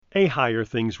A Higher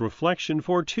Things Reflection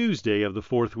for Tuesday of the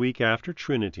fourth week after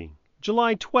Trinity,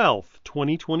 July 12th,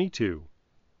 2022.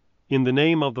 In the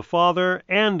name of the Father,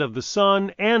 and of the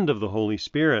Son, and of the Holy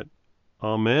Spirit.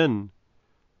 Amen.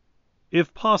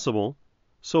 If possible,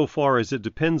 so far as it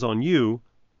depends on you,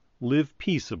 live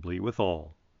peaceably with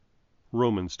all.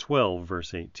 Romans 12,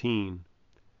 verse 18.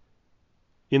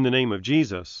 In the name of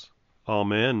Jesus.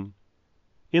 Amen.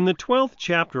 In the 12th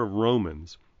chapter of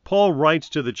Romans, Paul writes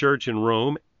to the church in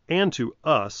Rome and to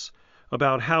us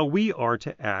about how we are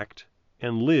to act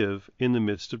and live in the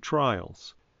midst of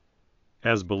trials.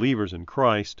 As believers in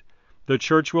Christ, the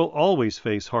church will always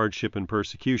face hardship and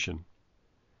persecution.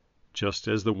 Just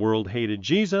as the world hated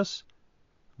Jesus,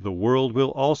 the world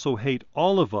will also hate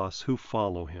all of us who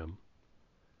follow him.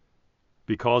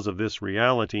 Because of this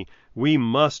reality, we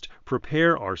must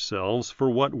prepare ourselves for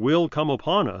what will come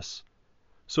upon us,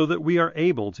 so that we are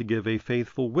able to give a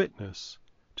faithful witness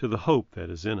to the hope that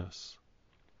is in us.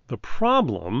 The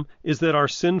problem is that our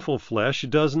sinful flesh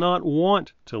does not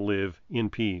want to live in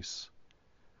peace.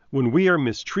 When we are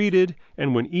mistreated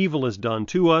and when evil is done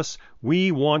to us,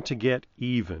 we want to get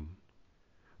even.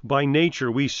 By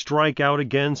nature, we strike out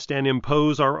against and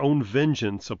impose our own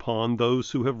vengeance upon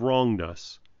those who have wronged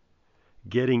us.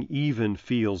 Getting even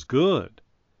feels good,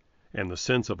 and the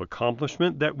sense of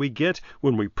accomplishment that we get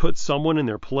when we put someone in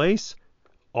their place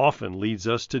often leads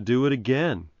us to do it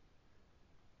again.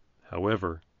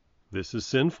 However, this is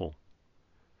sinful.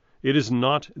 It is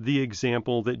not the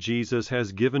example that Jesus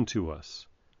has given to us.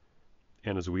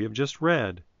 And as we have just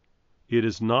read, it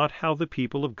is not how the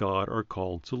people of God are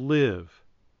called to live.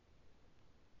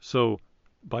 So,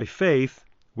 by faith,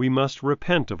 we must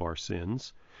repent of our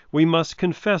sins. We must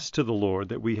confess to the Lord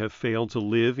that we have failed to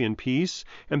live in peace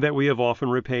and that we have often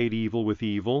repaid evil with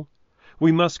evil.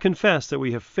 We must confess that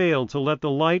we have failed to let the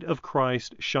light of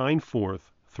Christ shine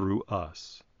forth through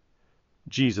us.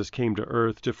 Jesus came to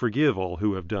earth to forgive all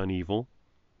who have done evil.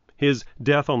 His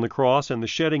death on the cross and the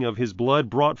shedding of his blood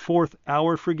brought forth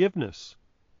our forgiveness.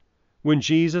 When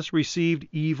Jesus received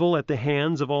evil at the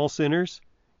hands of all sinners,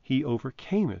 he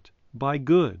overcame it by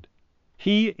good.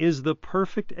 He is the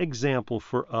perfect example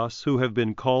for us who have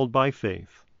been called by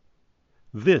faith.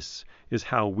 This is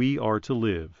how we are to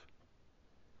live.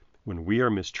 When we are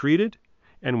mistreated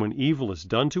and when evil is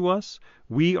done to us,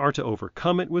 we are to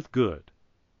overcome it with good.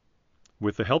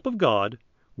 With the help of God,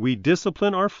 we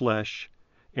discipline our flesh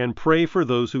and pray for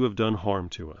those who have done harm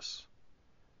to us.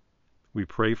 We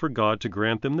pray for God to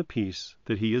grant them the peace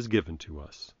that he has given to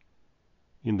us.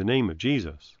 In the name of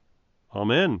Jesus.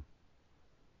 Amen.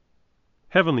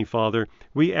 Heavenly Father,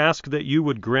 we ask that you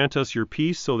would grant us your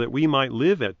peace so that we might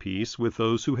live at peace with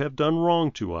those who have done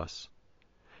wrong to us.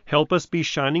 Help us be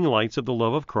shining lights of the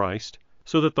love of Christ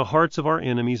so that the hearts of our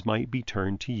enemies might be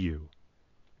turned to you.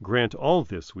 Grant all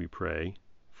this, we pray,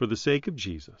 for the sake of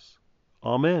Jesus.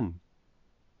 Amen.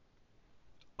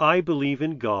 I believe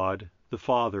in God, the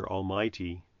Father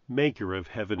Almighty, maker of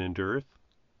heaven and earth,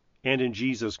 and in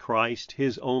Jesus Christ,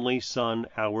 his only Son,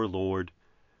 our Lord,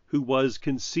 who was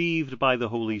conceived by the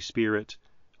Holy Spirit,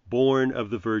 born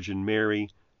of the Virgin Mary,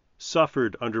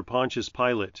 suffered under Pontius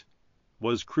Pilate,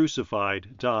 was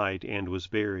crucified, died, and was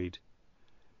buried.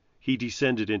 He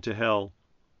descended into hell.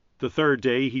 The third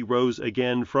day he rose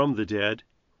again from the dead.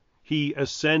 He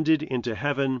ascended into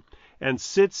heaven and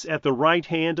sits at the right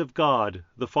hand of God,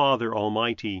 the Father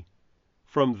Almighty.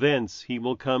 From thence he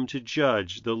will come to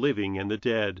judge the living and the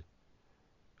dead.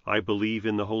 I believe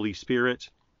in the Holy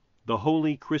Spirit, the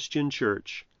holy Christian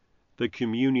Church, the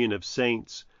communion of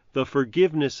saints, the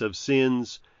forgiveness of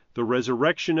sins, the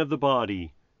resurrection of the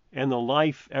body, and the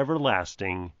life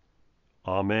everlasting.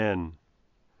 Amen.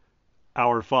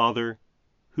 Our Father,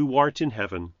 who art in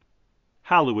heaven,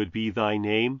 hallowed be thy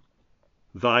name.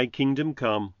 Thy kingdom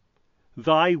come,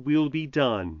 thy will be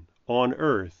done, on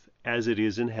earth as it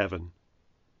is in heaven.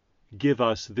 Give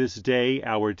us this day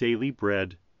our daily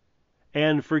bread,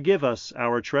 and forgive us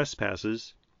our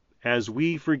trespasses, as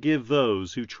we forgive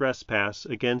those who trespass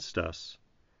against us.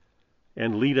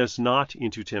 And lead us not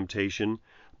into temptation,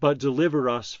 but deliver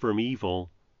us from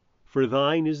evil. For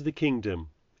thine is the kingdom,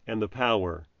 and the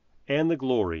power, and the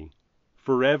glory,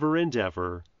 forever and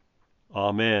ever.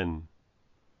 Amen.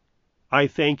 I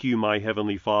thank you, my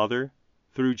heavenly Father,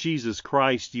 through Jesus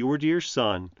Christ, your dear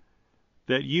Son,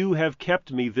 that you have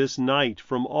kept me this night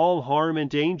from all harm and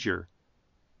danger,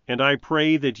 and I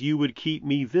pray that you would keep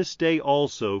me this day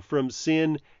also from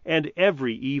sin and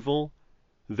every evil,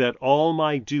 that all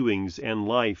my doings and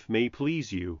life may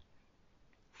please you.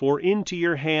 For into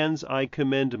your hands I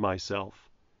commend myself,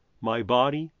 my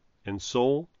body and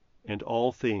soul, and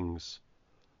all things.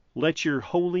 Let your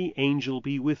holy angel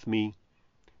be with me,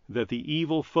 that the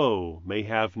evil foe may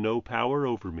have no power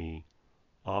over me.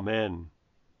 Amen.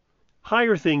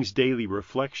 Higher Things Daily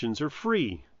Reflections are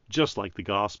free, just like the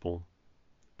Gospel,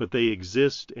 but they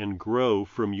exist and grow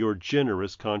from your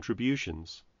generous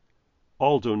contributions.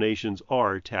 All donations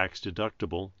are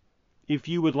tax-deductible. If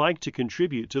you would like to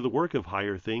contribute to the work of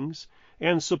Higher Things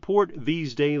and support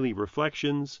these daily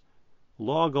reflections,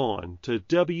 log on to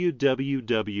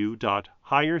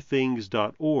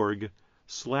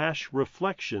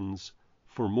www.higherthings.org/reflections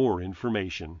for more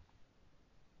information.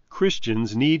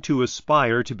 Christians need to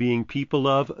aspire to being people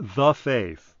of the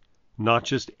faith. Not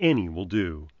just any will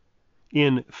do.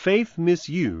 In Faith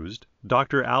Misused,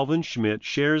 Dr. Alvin Schmidt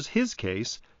shares his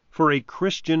case for a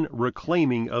Christian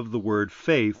reclaiming of the word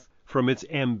faith from its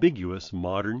ambiguous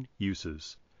modern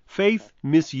uses. Faith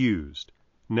Misused,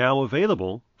 now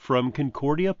available from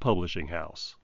Concordia Publishing House.